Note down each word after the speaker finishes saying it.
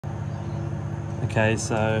Okay,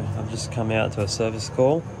 so I've just come out to a service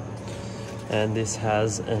call and this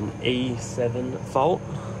has an E7 fault,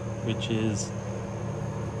 which is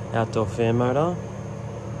outdoor fan motor,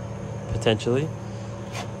 potentially.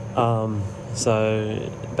 So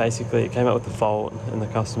basically it came out with the fault and the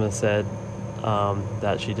customer said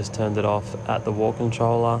that she just turned it off at the wall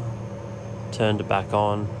controller, turned it back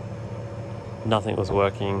on, nothing was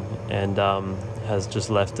working, and has just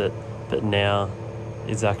left it, but now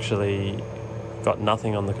it's actually got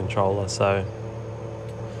nothing on the controller. So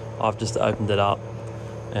I've just opened it up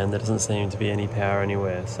and there doesn't seem to be any power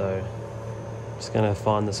anywhere, so I'm just going to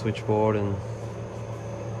find the switchboard and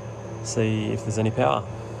see if there's any power.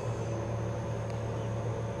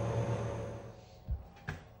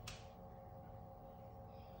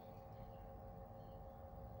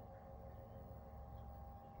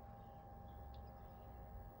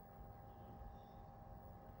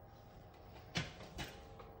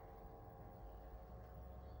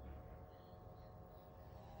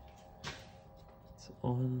 It's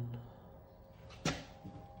on.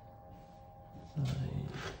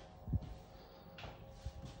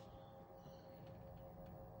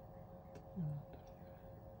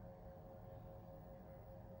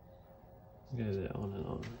 Go there, on and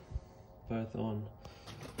on, both on.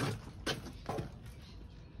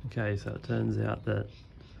 Okay, so it turns out that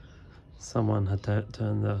someone had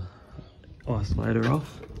turned the isolator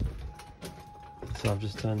off. So I've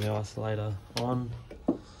just turned the isolator on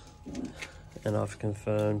and I've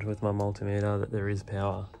confirmed with my multimeter that there is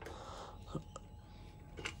power.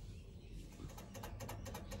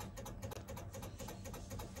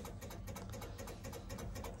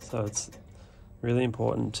 So it's really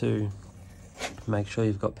important to make sure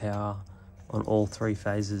you've got power on all three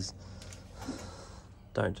phases.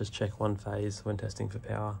 Don't just check one phase when testing for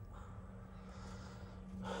power.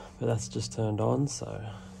 But that's just turned on, so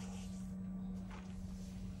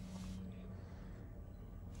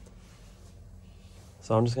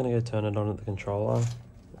I'm just going to go turn it on at the controller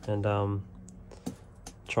and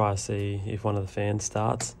try to see if one of the fans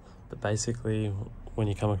starts. But basically, when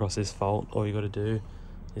you come across this fault, all you got to do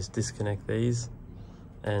is disconnect these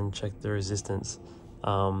and check the resistance.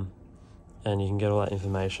 And you can get all that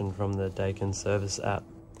information from the Daikin service app.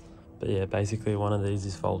 But yeah, basically one of these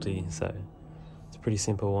is faulty, so it's a pretty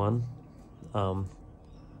simple one.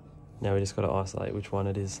 Now we just got to isolate which one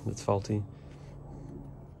it is that's faulty.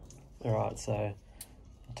 Alright, so I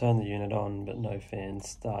turned the unit on, but no fans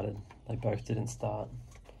started. They both didn't start,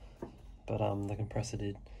 but the compressor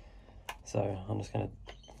did. So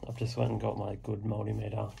I've just went and got my good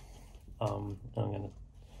multimeter, and I'm going to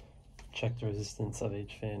check the resistance of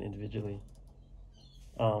each fan individually.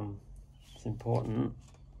 It's important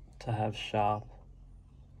to have sharp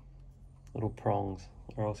little prongs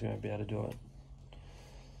or else you won't be able to do it.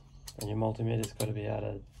 And your multimeter's got to be able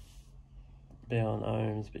to be on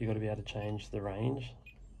ohms, but you've got to be able to change the range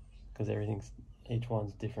because each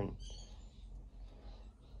one's different.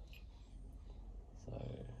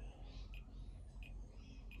 So,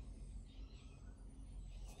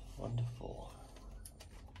 wonderful.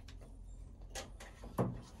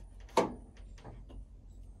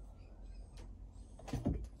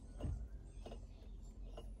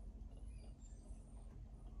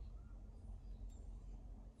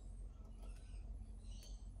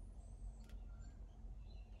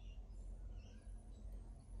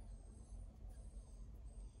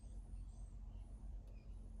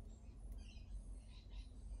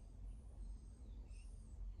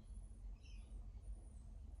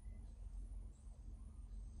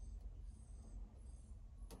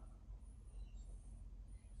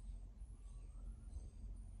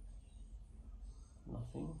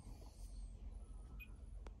 Nothing.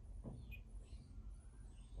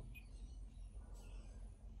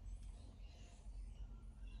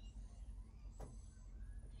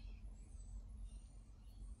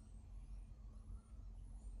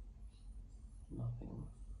 Nothing.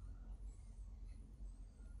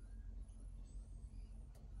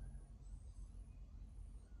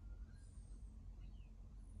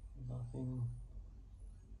 Nothing.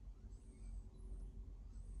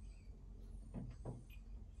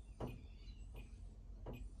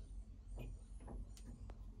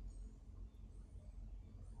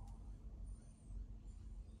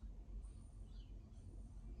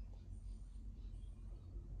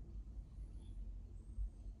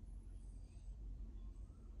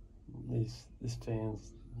 This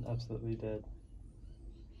fan's absolutely dead.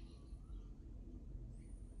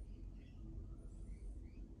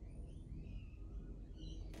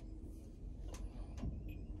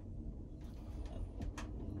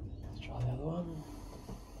 Let's try the other one.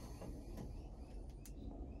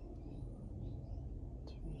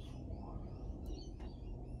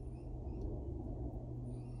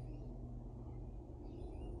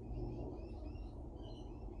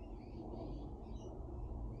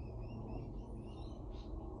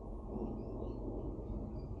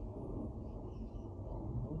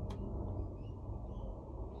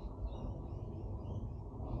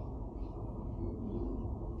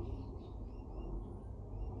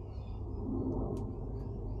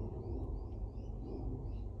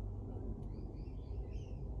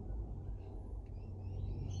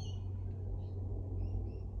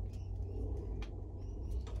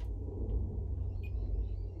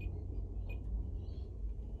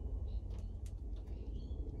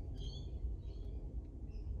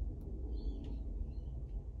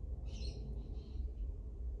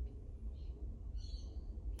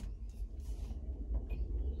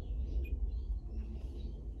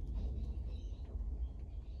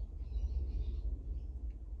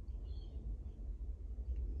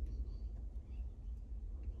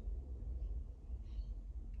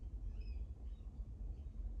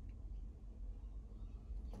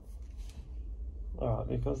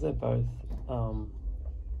 because they're both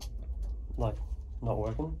like not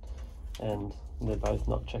working and they're both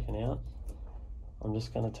not checking out, I'm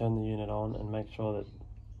just going to turn the unit on and make sure that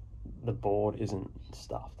the board isn't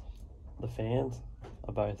stuffed. The fans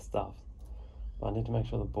are both stuffed, but I need to make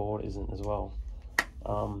sure the board isn't as well.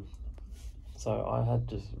 So I had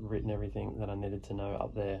just written everything that I needed to know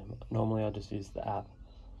up there. Normally I just use the app,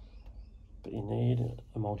 but you need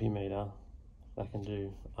a multimeter that can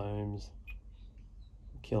do ohms,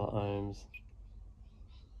 kilo ohms,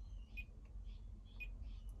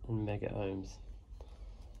 and mega ohms.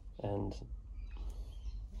 And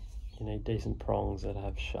you need decent prongs that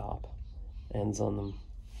have sharp ends on them.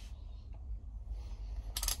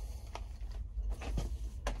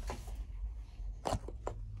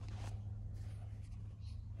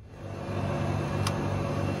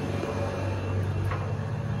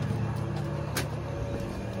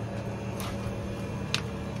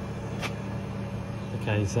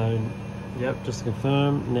 Okay, so yep, just to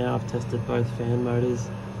confirm, now I've tested both fan motors.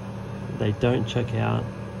 They don't check out.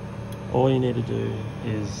 All you need to do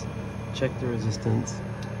is check the resistance,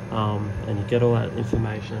 and you get all that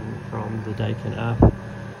information from the Daikin app.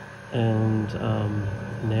 And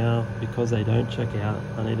now, because they don't check out,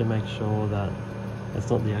 I need to make sure that it's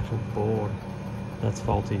not the actual board that's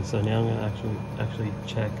faulty. So now I'm going to actually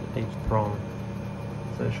check each prong.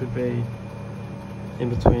 So it should be in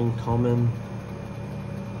between common.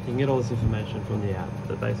 You can get all this information from the app,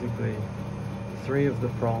 but basically 3 of the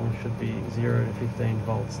prongs should be 0 to 15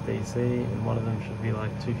 volts DC, and one of them should be like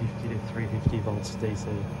 250 to 350 volts DC. So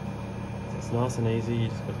it's nice and easy. You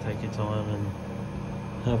just got to take your time and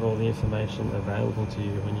have all the information available to you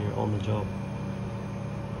when you're on the job.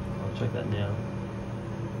 I'll check that now.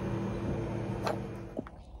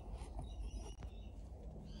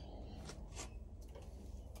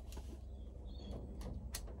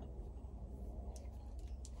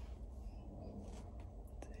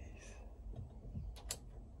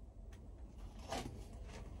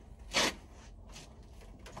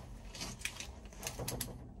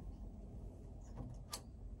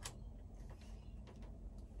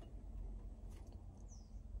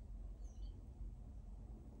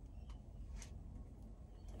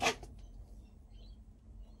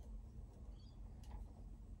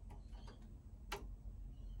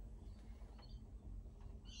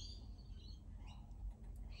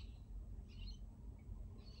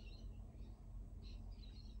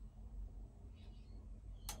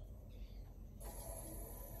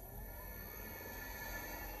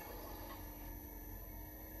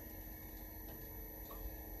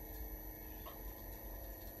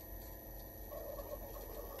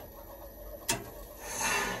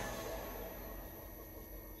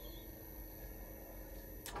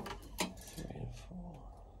 and 4,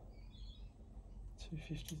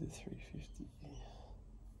 250 to 350.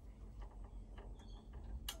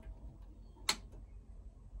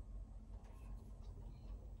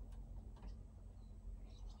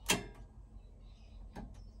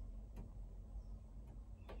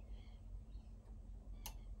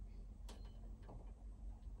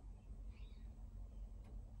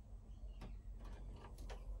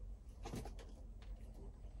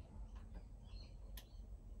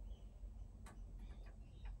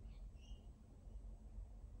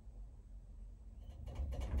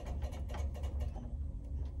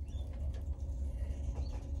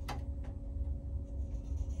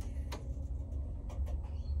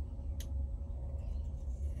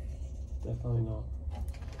 Definitely not.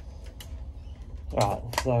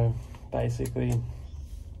 Alright, so basically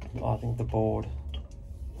I think the board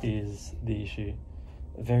is the issue.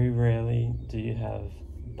 Very rarely do you have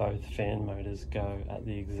both fan motors go at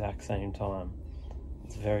the exact same time.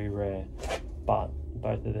 It's very rare, but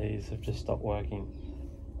both of these have just stopped working.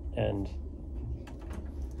 And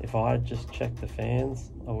if I had just checked the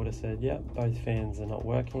fans, I would have said, yep, both fans are not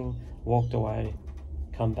working, walked away,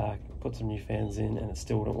 come back, put some new fans in, and it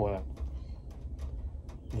still wouldn't work.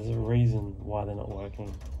 There's a reason why they're not working,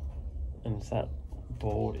 and it's that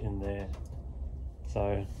board in there.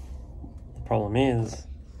 So the problem is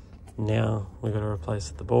now we've got to replace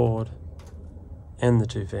the board and the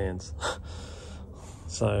 2 fans.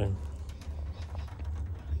 So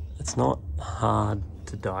it's not hard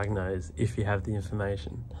to diagnose if you have the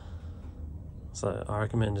information. So I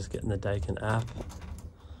recommend just getting the Daikin app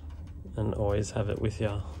and always have it with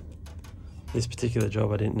you. This particular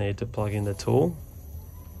job I didn't need to plug in the tool,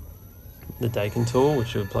 the Daikin tool,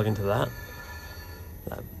 which you would plug into that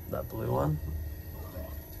blue one.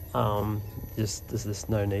 There's just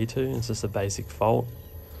no need to. It's just a basic fault.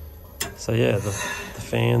 So yeah, the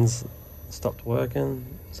fans stopped working,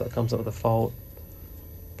 so it comes up with a fault.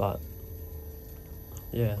 But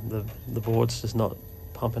yeah, the board's just not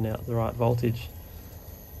pumping out the right voltage.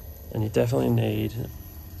 And you definitely need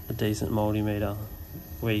a decent multimeter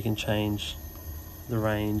where you can change the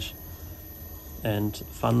range. And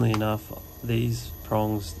funnily enough, these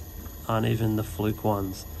prongs aren't even the fluke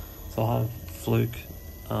ones. So I have fluke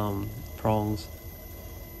prongs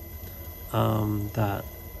that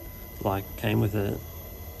like came with it,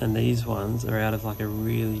 and these ones are out of like a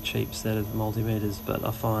really cheap set of multimeters, but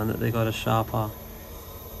I find that they got a sharper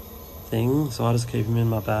thing, so I just keep them in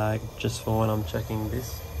my bag just for when I'm checking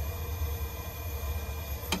this.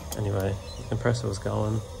 Anyway, the compressor was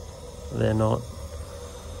going, they're not.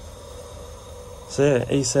 So yeah,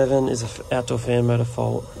 E7 is an outdoor fan motor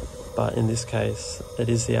fault, but in this case it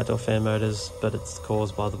is the outdoor fan motors, but it's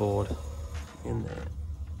caused by the board in there.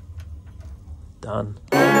 Done.